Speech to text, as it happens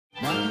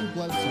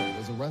Bledsoe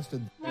was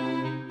arrested.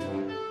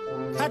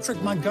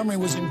 Patrick Montgomery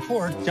was in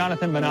court.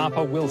 Jonathan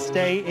Manapa will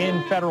stay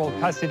in federal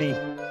custody.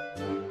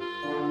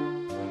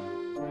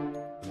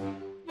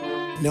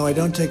 No, I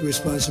don't take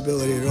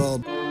responsibility at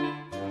all.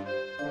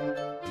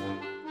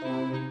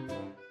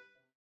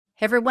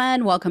 Hey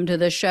everyone, welcome to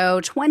the show.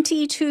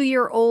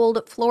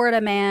 22-year-old Florida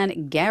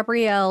man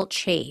Gabriel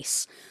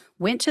Chase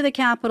went to the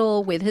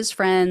Capitol with his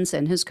friends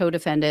and his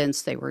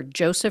co-defendants. They were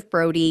Joseph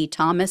Brody,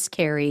 Thomas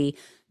Carey,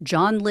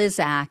 John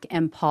Lizak,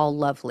 and Paul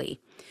Lovely.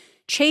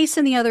 Chase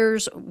and the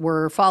others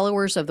were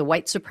followers of the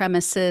white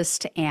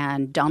supremacist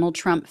and Donald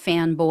Trump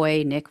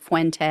fanboy Nick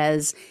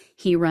Fuentes.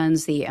 He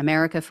runs the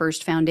America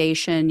First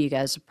Foundation. You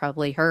guys have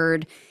probably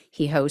heard.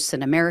 He hosts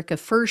an America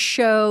First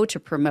show to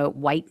promote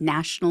white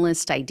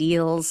nationalist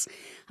ideals.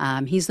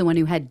 He's the one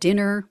who had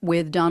dinner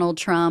with Donald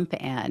Trump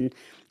and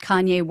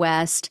Kanye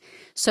West.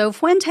 So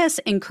Fuentes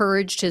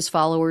encouraged his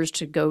followers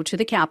to go to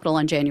the Capitol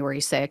on January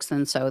 6th,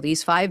 and so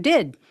these five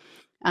did.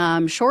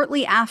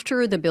 Shortly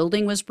after the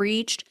building was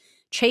breached,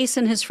 Chase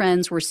and his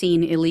friends were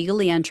seen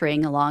illegally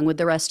entering along with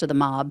the rest of the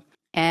mob.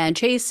 And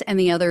Chase and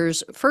the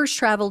others first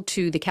traveled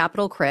to the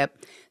Capitol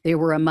crypt. They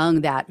were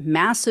among that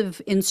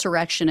massive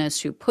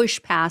insurrectionists who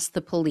pushed past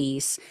the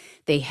police.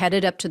 They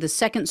headed up to the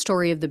second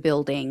story of the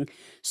building.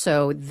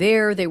 So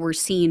there they were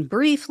seen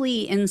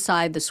briefly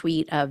inside the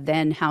suite of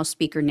then House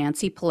Speaker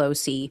Nancy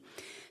Pelosi.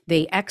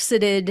 They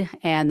exited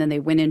and then they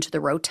went into the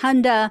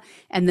rotunda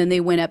and then they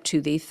went up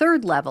to the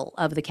third level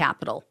of the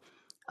Capitol.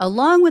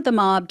 Along with the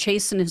mob,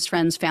 Chase and his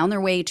friends found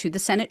their way to the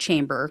Senate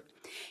chamber,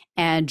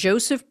 and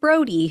Joseph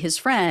Brody, his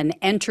friend,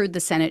 entered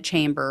the Senate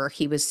chamber.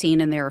 He was seen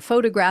in there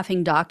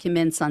photographing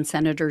documents on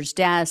senators'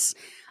 desks.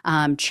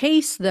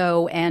 Chase,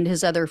 though, and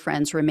his other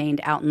friends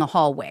remained out in the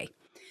hallway.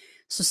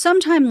 So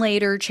sometime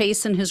later,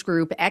 Chase and his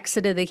group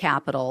exited the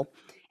Capitol.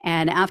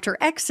 And after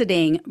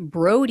exiting,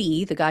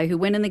 Brody, the guy who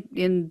went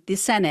in the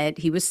Senate,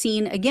 he was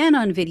seen again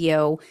on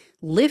video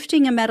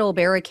lifting a metal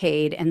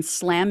barricade and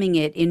slamming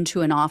it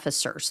into an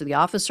officer. So the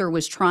officer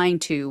was trying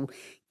to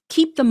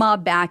keep the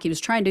mob back. He was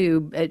trying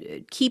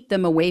to keep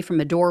them away from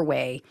the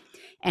doorway.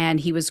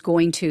 And he was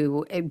going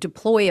to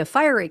deploy a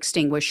fire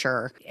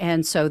extinguisher.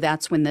 And so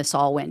that's when this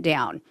all went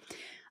down.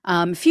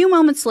 A few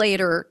moments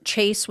later,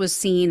 Chase was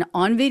seen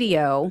on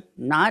video,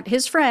 not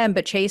his friend,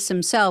 but Chase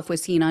himself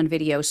was seen on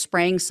video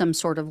spraying some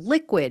sort of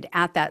liquid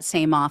at that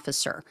same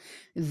officer.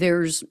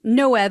 There's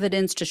no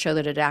evidence to show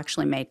that it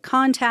actually made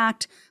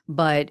contact,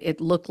 but it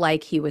looked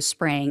like he was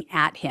spraying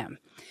at him.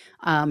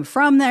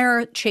 From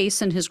there,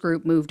 Chase and his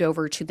group moved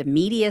over to the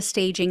media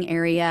staging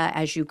area.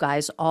 As you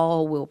guys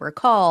all will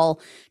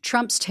recall,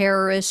 Trump's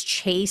terrorists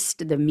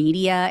chased the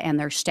media and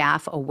their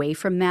staff away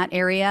from that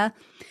area.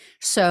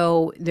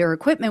 So their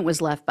equipment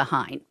was left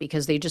behind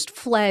because they just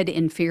fled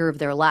in fear of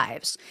their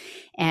lives.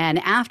 And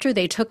after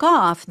they took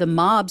off, the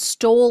mob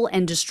stole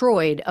and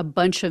destroyed a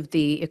bunch of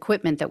the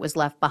equipment that was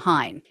left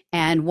behind.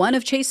 And one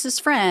of Chase's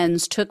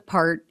friends took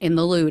part in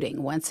the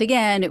looting. Once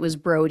again, it was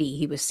Brody.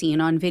 He was seen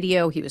on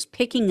video. He was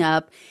picking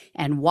up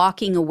and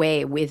walking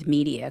away with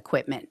media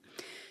equipment.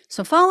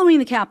 So following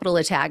the Capitol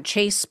attack,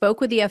 Chase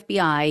spoke with the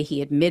FBI.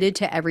 He admitted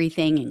to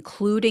everything,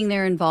 including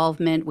their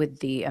involvement with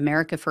the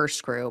America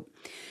First group.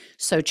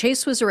 So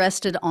Chase was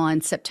arrested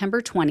on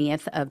September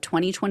 20th of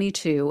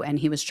 2022, and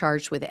he was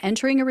charged with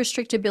entering a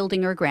restricted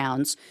building or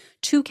grounds,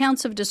 2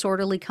 counts of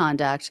disorderly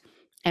conduct,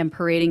 and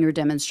parading or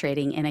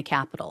demonstrating in a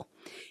Capitol.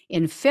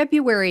 In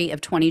February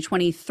of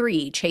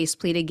 2023, Chase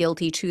pleaded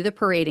guilty to the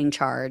parading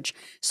charge,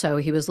 so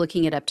he was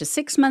looking at up to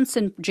 6 months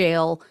in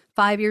jail,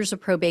 5 years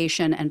of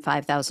probation, and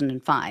 $5,000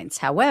 in fines.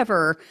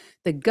 However,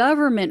 the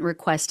government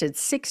requested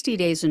 60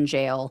 days in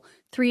jail,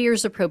 3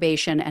 years of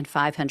probation, and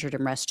 $500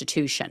 in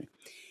restitution.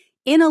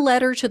 In a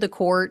letter to the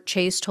court,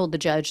 Chase told the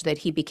judge that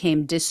he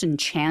became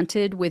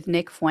disenchanted with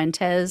Nick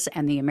Fuentes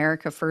and the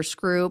America First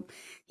group.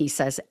 He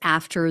says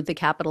after the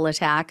Capitol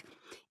attack,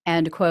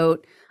 and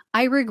quote,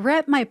 "I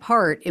regret my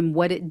part in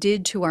what it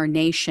did to our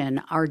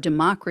nation, our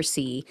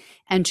democracy,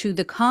 and to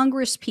the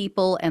Congress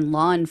people and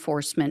law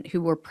enforcement who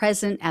were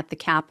present at the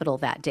Capitol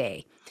that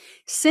day.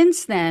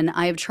 Since then,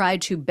 I have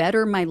tried to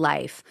better my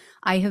life.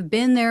 I have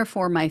been there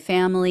for my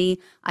family.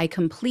 I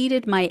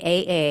completed my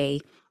AA,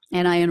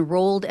 and I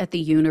enrolled at the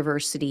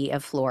University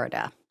of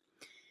Florida."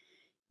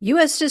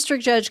 U.S.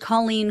 District Judge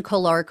Colleen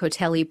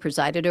Kolar-Cotelli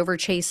presided over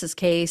Chase's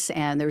case,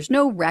 and there's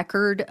no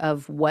record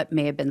of what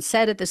may have been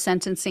said at the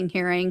sentencing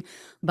hearing,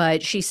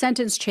 but she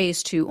sentenced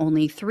Chase to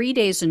only 3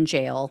 days in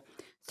jail,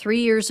 3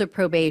 years of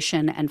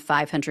probation, and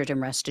 $500 in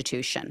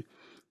restitution.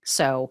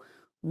 So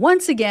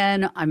once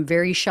again, I'm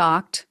very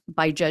shocked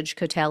by Judge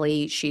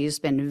Cotelli. She's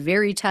been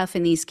very tough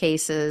in these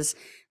cases.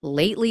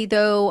 Lately,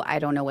 though, I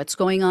don't know what's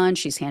going on.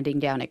 She's handing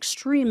down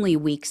extremely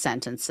weak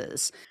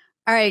sentences.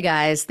 All right,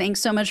 guys, thanks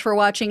so much for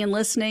watching and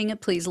listening.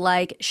 Please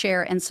like,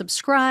 share, and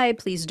subscribe.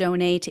 Please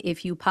donate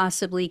if you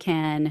possibly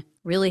can.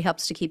 Really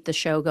helps to keep the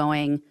show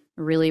going.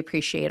 Really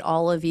appreciate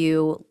all of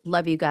you.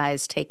 Love you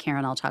guys. Take care,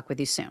 and I'll talk with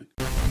you soon.